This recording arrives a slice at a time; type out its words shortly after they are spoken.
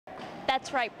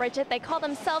That's right, Bridget. They call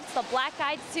themselves the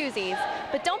Black-Eyed Susies.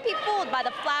 But don't be fooled by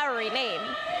the flowery name.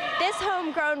 This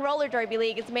homegrown roller derby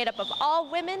league is made up of all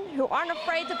women who aren't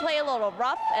afraid to play a little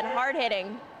rough and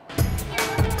hard-hitting.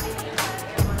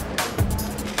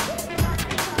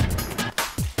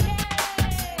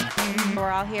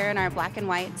 We're all here in our black and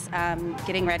whites,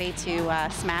 getting ready to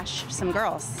smash some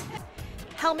girls.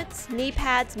 Helmets, knee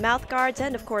pads, mouth guards,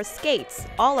 and of course skates,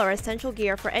 all are essential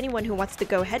gear for anyone who wants to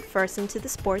go headfirst into the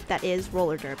sport that is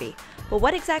roller derby. But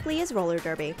what exactly is roller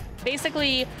derby?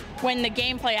 Basically, when the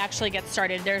gameplay actually gets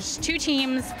started, there's 2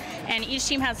 teams, and each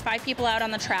team has 5 people out on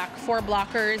the track, 4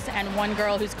 blockers, and 1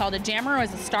 girl who's called a jammer, who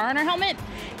has a star on her helmet.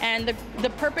 And the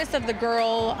purpose of the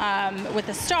girl with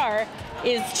the star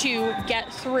is to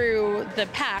get through the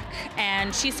pack,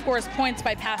 and she scores points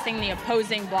by passing the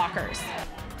opposing blockers.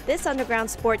 This underground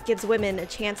sport gives women a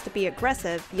chance to be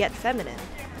aggressive, yet feminine.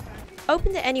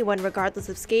 Open to anyone regardless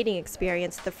of skating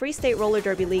experience, the Free State Roller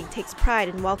Derby League takes pride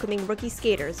in welcoming rookie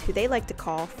skaters, who they like to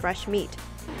call fresh meat.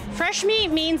 Fresh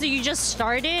meat means that you just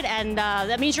started, and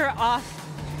that means you're off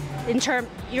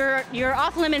you're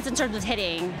off limits in terms of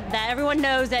hitting. That everyone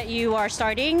knows that you are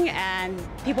starting, and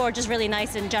people are just really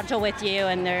nice and gentle with you,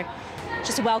 and they're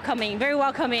just welcoming, very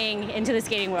welcoming into the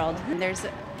skating world. And there's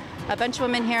a bunch of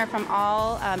women here from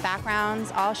all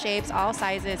backgrounds, all shapes, all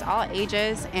sizes, all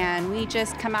ages, and we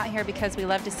just come out here because we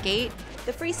love to skate.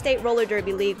 The Free State Roller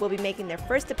Derby League will be making their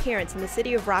first appearance in the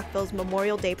city of Rockville's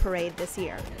Memorial Day Parade this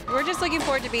year. We're just looking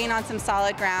forward to being on some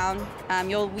solid ground.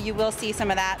 You will see some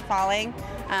of that falling,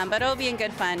 but it'll be in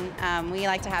good fun. We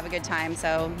like to have a good time,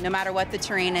 so no matter what the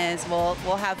terrain is, we'll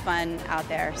have fun out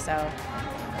there. So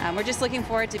we're just looking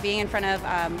forward to being in front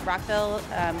of Rockville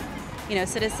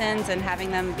citizens and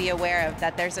having them be aware of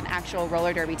that there's an actual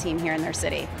roller derby team here in their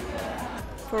city.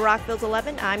 For Rockville's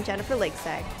 11, I'm Jennifer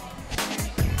Ligsay.